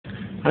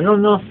I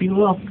don't know if he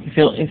will.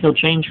 If he'll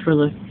change for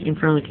the in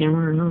front of the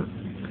camera or not.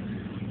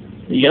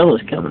 The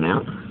yellow's coming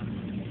out.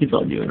 He's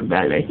all doing a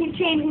bad day. Keep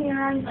changing your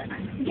arms.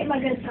 Get my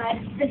good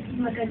side. This is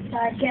my good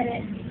side. Get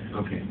it.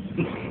 Okay.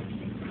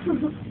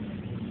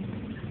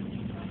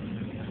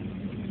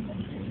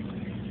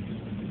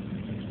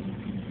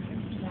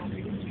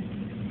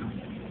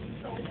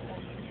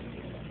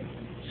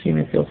 Seeing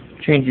if he'll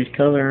change his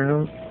color or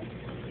not.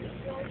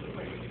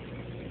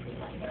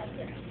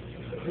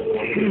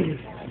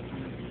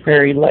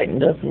 Very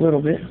lightened up a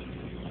little bit.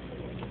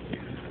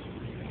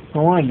 I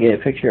want to get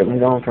a picture of him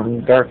going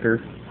from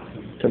darker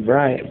to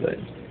bright, but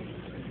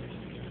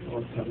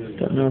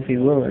don't know if he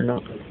will or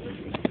not.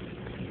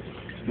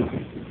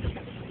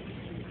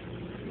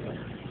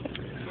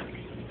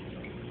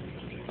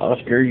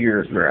 Oscar,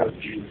 you're a grouch.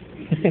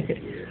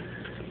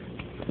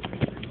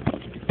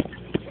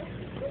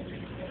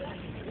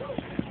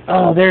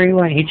 Oh, there he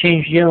went. He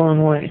changed yellow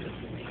and white.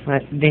 I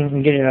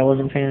didn't get it. I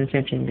wasn't paying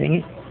attention. Dang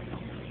it.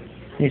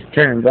 He's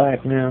turning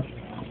black now.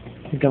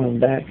 He's coming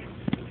back.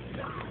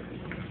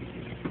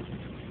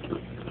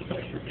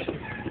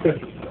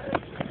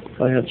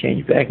 Oh, he'll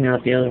change back now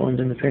that the other one's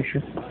in the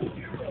picture.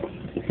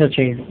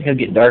 He'll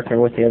get darker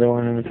with the other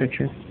one in the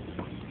picture.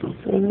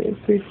 So it's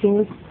pretty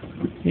cool.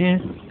 Yeah.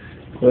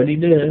 What he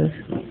does.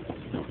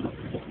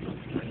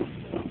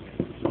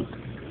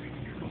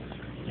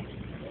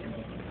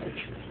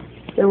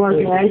 There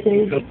wasn't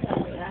anything.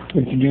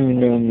 What you doing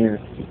down there?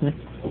 Huh?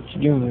 What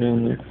you doing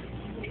down there?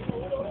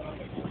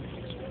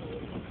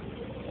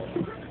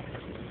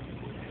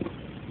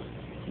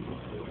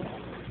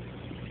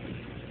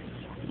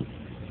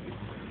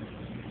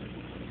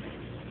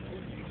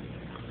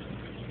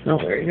 Oh,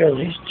 there he goes.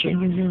 He's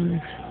changing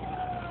down.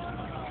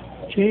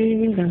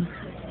 Changing down.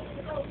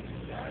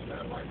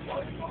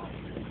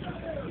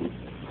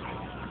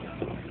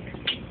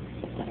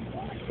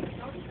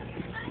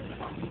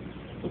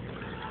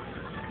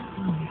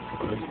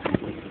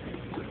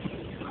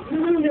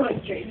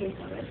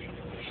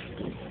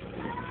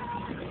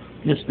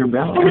 Mr.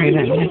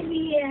 Ballerina.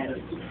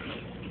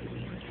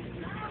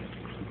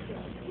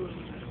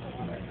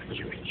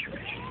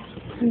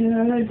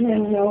 Yeah, I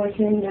didn't know what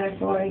came back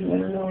for. I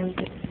don't know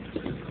what.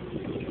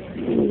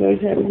 You guys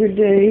have a good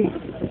day.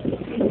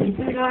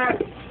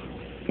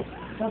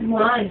 Come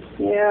on.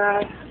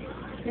 Yeah.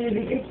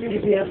 It's good to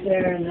be up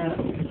there and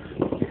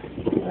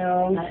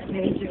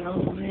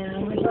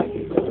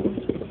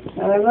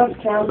I love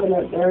camping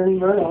up there in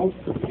Vernal.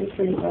 It's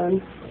pretty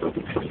fun.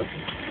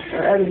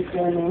 Or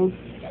Evanston.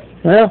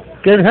 Well,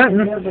 good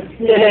hunting.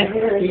 Yeah,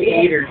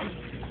 Eaters.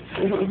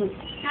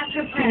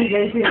 After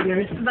practice.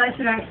 Vice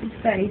versa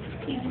space.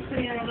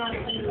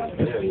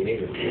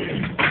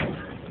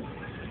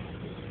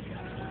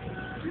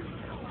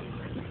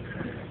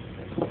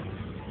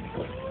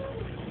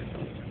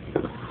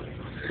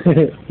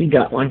 He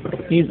got one.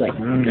 He's like,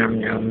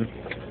 yum yum.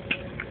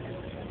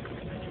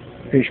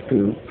 Fish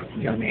poop.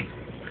 Yummy.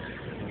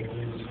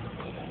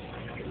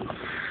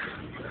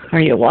 Are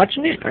you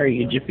watching it, or are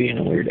you just being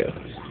a weirdo?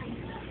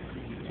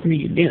 What are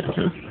you doing,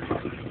 huh?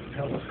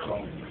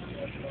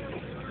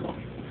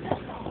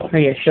 Are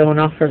you showing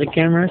off for the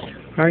cameras?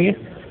 Are you?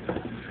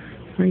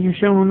 Are you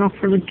showing off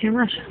for the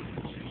cameras?